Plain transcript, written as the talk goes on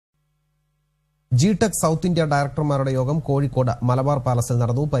G-Tec South India ഡയറക്ടർമാരുടെ യോഗം കോഴിക്കോട് മലബാർ പാലസിൽ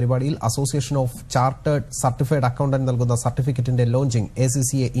നടന്നു. പരിപാടിയിൽ association of chartered certified accountant നൽകുന്ന സർട്ടിഫിക്കറ്റിന്റെ launching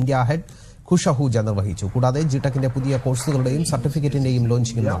ACCA India head ഖുഷ് Ahuja നിർവഹിച്ചു. കൂടാതെ G-Tecന്റെ പുതിയ കോഴ്സുകളുടെയും സർട്ടിഫിക്കറ്റിന്റെയും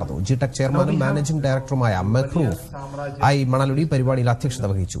ലോഞ്ചിംഗ് നടന്നു. G-Tec ചെയർമാനും മാനേജിംഗ് ഡയറക്ടറുമായ മെഹ്റൂഫ് മണലുടി പരിപാടിയിൽ അധ്യക്ഷത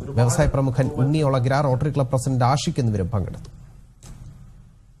വഹിച്ചു. വ്യവസായ പ്രമുഖൻ ഉണ്ണി ഒളഗ്ര, റോട്ടറി ക്ലബ് പ്രസിഡന്റ് ആഷിഖ് എന്നിവരും പങ്കെടുത്തു.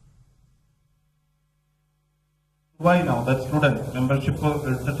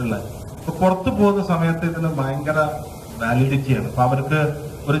 പുറത്തു പോകുന്ന സമയത്ത് ഇതിന് ഭയങ്കര വാലിഡിറ്റിയാണ്. അപ്പൊ അവർക്ക്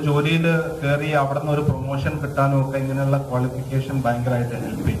ഒരു ജോലിയിൽ കയറി അവിടെ നിന്ന് ഒരു പ്രൊമോഷൻ കിട്ടാനും ഒക്കെ ഇങ്ങനെയുള്ള ക്വാളിഫിക്കേഷൻ ഭയങ്കരമായിട്ട്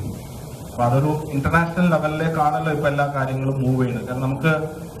ഹെൽപ്പ് ചെയ്യും. അപ്പൊ അതൊരു ഇന്റർനാഷണൽ ലെവലിലേക്കാണല്ലോ ഇപ്പൊ എല്ലാ കാര്യങ്ങളും മൂവ് ചെയ്യുന്നത്. കാരണം നമുക്ക്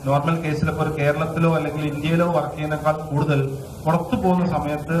നോർമൽ കേസിൽ ഇപ്പൊ ഒരു കേരളത്തിലോ അല്ലെങ്കിൽ ഇന്ത്യയിലോ വർക്ക് ചെയ്യുന്നതിനേക്കാൾ കൂടുതൽ പുറത്തു പോകുന്ന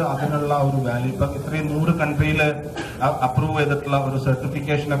സമയത്ത് അതിനുള്ള ഒരു വാല്യൂ ഇപ്പൊ ഇത്രയും 100 കൺട്രിയിൽ അപ്രൂവ് ചെയ്തിട്ടുള്ള ഒരു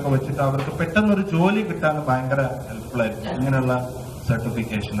സർട്ടിഫിക്കേഷൻ ഒക്കെ വെച്ചിട്ട് അവർക്ക് പെട്ടെന്ന് ഒരു ജോലി കിട്ടാൻ ഭയങ്കര ഹെൽപ്ഫുൾ ആയിരിക്കും ഇങ്ങനെയുള്ള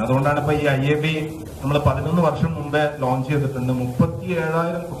സർട്ടിഫിക്കേഷൻ. അതുകൊണ്ടാണ് ഇപ്പൊ ഈ IAB നമ്മൾ 11 വർഷം മുമ്പേ ലോഞ്ച് ചെയ്തിട്ടുണ്ട്.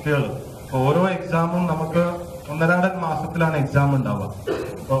 37,000 കുട്ടികൾ. ഓരോ എക്സാമും നമുക്ക് 1.5 മാസത്തിലാണ് എക്സാം ഉണ്ടാവുക.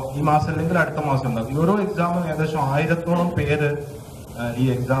 അപ്പോൾ ഈ മാസം അല്ലെങ്കിൽ അടുത്ത മാസം ഉണ്ടാവും. ഓരോ എക്സാമും ഏകദേശം 1000-ഓളം പേര് ഈ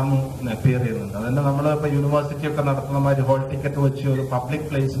എക്സാം അപ്പിയർ ചെയ്യുന്നുണ്ട്. അതന്നെ നമ്മൾ ഇപ്പൊ യൂണിവേഴ്സിറ്റി ഒക്കെ നടത്തുന്ന മാതിരി ഹോൾ ടിക്കറ്റ് വെച്ച് ഒരു പബ്ലിക്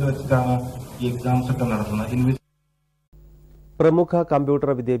പ്ലേസിൽ വെച്ചിട്ടാണ് ഈ എക്സാംസ് ഒക്കെ നടത്തുന്നത്. പ്രമുഖ കമ്പ്യൂട്ടർ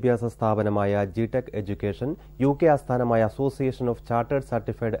വിദ്യാഭ്യാസ സ്ഥാപനമായ G-Tec എഡ്യൂക്കേഷൻ UK ആസ്ഥാനമായ അസോസിയേഷൻ ഓഫ് ചാർട്ടേഡ്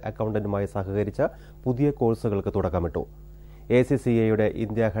സർട്ടിഫൈഡ് അക്കൌണ്ടന്റുമായി സഹകരിച്ച് പുതിയ കോഴ്സുകൾക്ക് തുടക്കമിട്ടു. ACCAയുടെ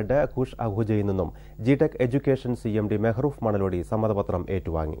ഇന്ത്യ ഹെഡ് ഖുഷ് അഹൂജയിൽ നിന്നും G-Tec education CMD Mehroof Manaludi സമ്മതപത്രം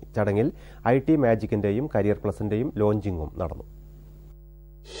ഏറ്റുവാങ്ങി. ചടങ്ങിൽ IT മാജിക്കിന്റെയും കരിയർ പ്ലസിന്റെയും ലോഞ്ചിങ്ങും നടന്നു.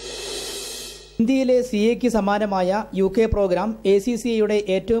 ഇന്ത്യയിലെ CAക്ക് സമാനമായ UK പ്രോഗ്രാം ACCAയുടെ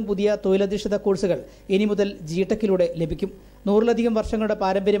ഏറ്റവും പുതിയ തൊഴിലധിഷ്ഠിത കോഴ്സുകൾ ഇനി മുതൽ G-Tecലൂടെ ലഭിക്കും. 100-ലധികം വർഷങ്ങളുടെ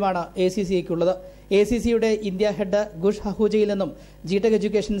പാരമ്പര്യമാണ് ACCAക്കുള്ളത്. ACCയുടെ ഇന്ത്യ ഹെഡ് ഖുഷ് അഹൂജയിൽ നിന്നും G-Tec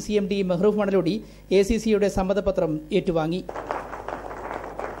education CMD Mehroof Manaludi ACCയുടെ സമ്മതപത്രം ഏറ്റുവാങ്ങി.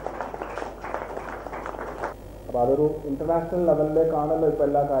 അപ്പോൾ അതൊരു ഇന്റർനാഷണൽ ലെവലിലേക്കാണല്ലോ ഇപ്പോൾ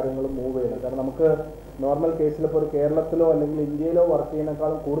എല്ലാ കാര്യങ്ങളും മൂവ് ചെയ്യുന്നത്. കാരണം നമുക്ക് നോർമൽ കേസിൽ ഇപ്പോൾ ഒരു കേരളത്തിലോ അല്ലെങ്കിൽ ഇന്ത്യയിലോ വർക്ക്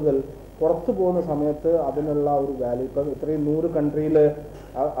ചെയ്യുന്നതിനേക്കാളും കൂടുതൽ പുറത്തു പോകുന്ന സമയത്ത് അതിനുള്ള ഒരു വാല്യൂ ഇപ്പം ഇത്രയും 100 കൺട്രിയിൽ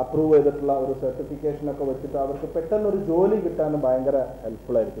അപ്രൂവ് ചെയ്തിട്ടുള്ള ഒരു സർട്ടിഫിക്കേഷൻ ഒക്കെ വെച്ചിട്ട് അവർക്ക് പെട്ടെന്ന് ഒരു ജോലി കിട്ടാൻ ഭയങ്കര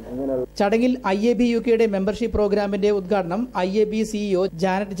ഹെൽപ്ഫുൾ ആയിരിക്കും. ഇങ്ങനെയുള്ള ചടങ്ങിൽ IAB UKയുടെ മെമ്പർഷിപ്പ് പ്രോഗ്രാമിന്റെ ഉദ്ഘാടനം IAB CEO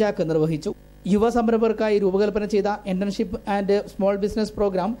ജാനറ്റ് ജാക്ക് നിർവഹിച്ചു. യുവ സംരംഭകർക്കായി രൂപകൽപ്പന ചെയ്ത internship and small business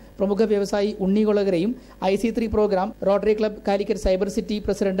programme പ്രമുഖ വ്യവസായി ഉണ്ണി കൊളകരയും IC3 programme rotary club Calicut cyber city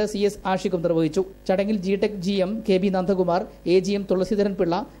president CS ആഷിഖും നിർവഹിച്ചു. ചടങ്ങിൽ G-Tec GM KB Nandakumar, AGM Thulaseedharan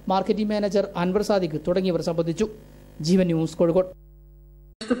Pillai, marketing manager Anwar Sadiq തുടങ്ങിയവർ സംബന്ധിച്ചു. ജീവൻ news Kozhikode.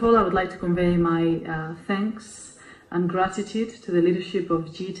 First of all, I would like to convey my thanks and gratitude to the leadership of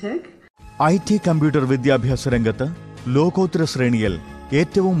G-Tec. IT computer വിദ്യാഭ്യാസ രംഗത്ത് ലോകോത്തര ശ്രേണിയിൽ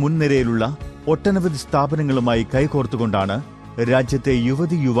ഏറ്റവും മുൻനിരയിലുള്ള ഒട്ടനവധി സ്ഥാപനങ്ങളുമായി കൈകോർത്തുകൊണ്ടാണ് രാജ്യത്തെ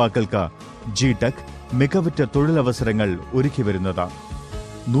യുവതി യുവാക്കൾക്ക് G-Tec മികവുറ്റ തൊഴിലവസരങ്ങൾ ഒരുക്കിവരുന്നത്.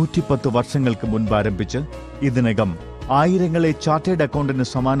 110 വർഷങ്ങൾക്ക് മുൻപ് ആരംഭിച്ച് ഇതിനകം ആയിരങ്ങളെ ചാർട്ടേഡ് അക്കൌണ്ടന്റിന്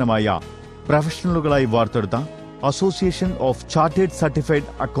സമാനമായ പ്രൊഫഷണലുകളായി വാർത്തെടുത്ത association of chartered certified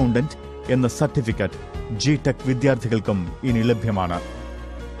accountant എന്ന സർട്ടിഫിക്കറ്റ് G-Tec വിദ്യാർത്ഥികൾക്കും ഇനി ലഭ്യമാണ്.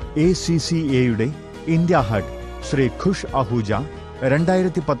 ACCAയുടെ ഇന്ത്യ ഹെഡ് ശ്രീ ഖുഷ് അഹൂജ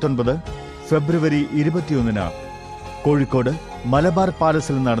 2019 ഫെബ്രുവരി 21 കോഴിക്കോട് മലബാർ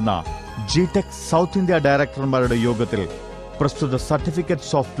പാലസിൽ നടന്ന G-Tec സൗത്ത് ഇന്ത്യ ഡയറക്ടർമാരുടെ യോഗത്തിൽ പ്രസ്തുത സർട്ടിഫിക്കറ്റ്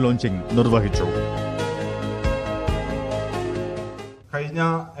സോഫ്റ്റ് ലോഞ്ചിംഗ് നിർവഹിച്ചു. കഴിഞ്ഞ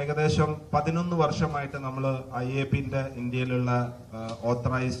ഏകദേശം 11 വർഷമായിട്ട് നമ്മൾ IABന്റെ ഇന്ത്യയിലുള്ള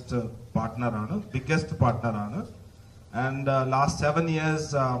authorised പാർട്ട്ണറാണ്, biggest പാർട്ട്ണറാണ്. And last 7 years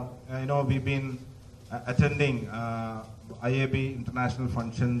we've been attending IAB international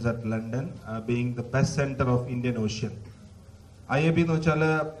functions at London, being the best center of Indian Ocean. IAB എന്ന് വെച്ചാൽ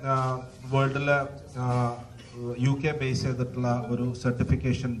വേൾഡിലെ UK ബേസ് ചെയ്തിട്ടുള്ള ഒരു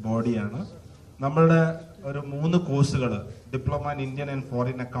സർട്ടിഫിക്കേഷൻ ബോഡിയാണ്. നമ്മളുടെ ഒരു 3 കോഴ്സുകൾ, diploma in Indian and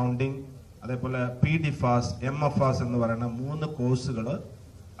foreign accounting, അതേപോലെ PDFAS, MFAS എന്ന് പറയുന്ന 3 കോഴ്സുകൾ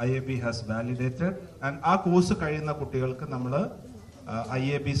IAB ഹാസ് വാലിഡേറ്റഡ്. ആൻഡ് ആ കോഴ്സ് കഴിയുന്ന കുട്ടികൾക്ക് നമ്മൾ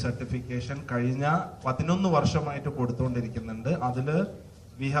IAB സർട്ടിഫിക്കേഷൻ കഴിഞ്ഞ 11 വർഷമായിട്ട് കൊടുത്തുകൊണ്ടിരിക്കുന്നുണ്ട്. അതിൽ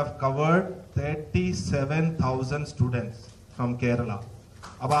we have covered 37,000 students from Kerala.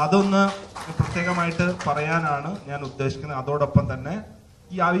 അപ്പൊ അതൊന്ന് പ്രത്യേകമായിട്ട് പറയാനാണ് ഞാൻ ഉദ്ദേശിക്കുന്നത്. അതോടൊപ്പം തന്നെ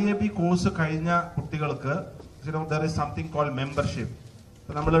ഈ IAB കോഴ്സ് കഴിഞ്ഞ കുട്ടികൾക്ക് there is something called membership.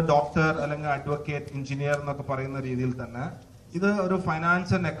 നമ്മൾ ഡോക്ടർ അല്ലെങ്കിൽ അഡ്വക്കേറ്റ്, എഞ്ചിനീയർ എന്നൊക്കെ പറയുന്ന രീതിയിൽ തന്നെ ഇത് ഒരു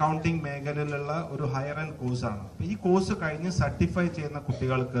ഫൈനാൻസ് ആൻഡ് അക്കൗണ്ടിങ് മേഖലയിലുള്ള ഒരു ഹയർ എൻഡ് കോഴ്സാണ്. അപ്പൊ ഈ കോഴ്സ് കഴിഞ്ഞ് സർട്ടിഫൈ ചെയ്യുന്ന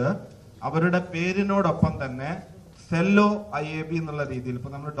കുട്ടികൾക്ക് അവരുടെ പേരിനോടൊപ്പം തന്നെ ഫെല്ലോ IAB എന്നുള്ള രീതിയിൽ ഇപ്പൊ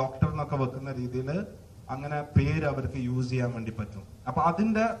നമ്മൾ ഡോക്ടർ എന്നൊക്കെ വെക്കുന്ന രീതിയിൽ അങ്ങനെ പേര് അവർക്ക് യൂസ് ചെയ്യാൻ വേണ്ടി പറ്റും. അപ്പൊ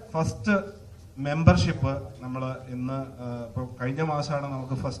അതിന്റെ ഫസ്റ്റ് മെമ്പർഷിപ്പ് നമ്മൾ ഇന്ന് ഇപ്പൊ കഴിഞ്ഞ മാസമാണ്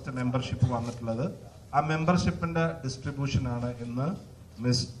നമുക്ക് ഫസ്റ്റ് മെമ്പർഷിപ്പ് വന്നിട്ടുള്ളത്. ആ മെമ്പർഷിപ്പിന്റെ ഡിസ്ട്രിബ്യൂഷൻ ആണ് ഇന്ന്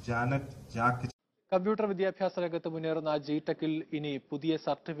മിസ് ജാനറ്റ് ജാക്ക്. കമ്പ്യൂട്ടർ വിദ്യാഭ്യാസ രംഗത്ത് മുന്നേറുന്ന G-Tecൽ ഇനി പുതിയ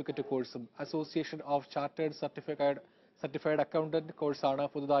സർട്ടിഫിക്കറ്റ് കോഴ്സും association of chartered certified accountant കോഴ്സാണ്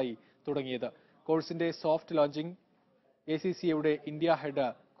പുതുതായി തുടങ്ങിയത്. കോഴ്സിന്റെ soft launching ACCAയുടെ India head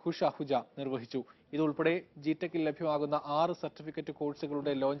ഖുഷ് Ahuja നിർവഹിച്ചു. ഇതുൾപ്പെടെ G-Tecൽ ലഭ്യമാകുന്ന 6 സർട്ടിഫിക്കറ്റ്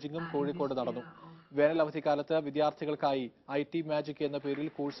കോഴ്സുകളുടെ ലോഞ്ചിങ്ങും കോഴിക്കോട് നടന്നു. വേനൽ അവധിക്കാലത്ത് വിദ്യാർത്ഥികൾക്കായി IT മാജിക് എന്ന പേരിൽ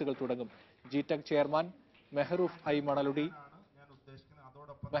കോഴ്സുകൾ തുടങ്ങും. G-Tec chairman Mehroof I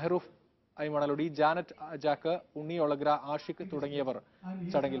Manaludi, Janet Jack, ഉണ്ണി ഒളഗ്ര, ആഷിഖ് തുടങ്ങിയവർ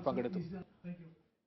ചടങ്ങിൽ പങ്കെടുത്തു.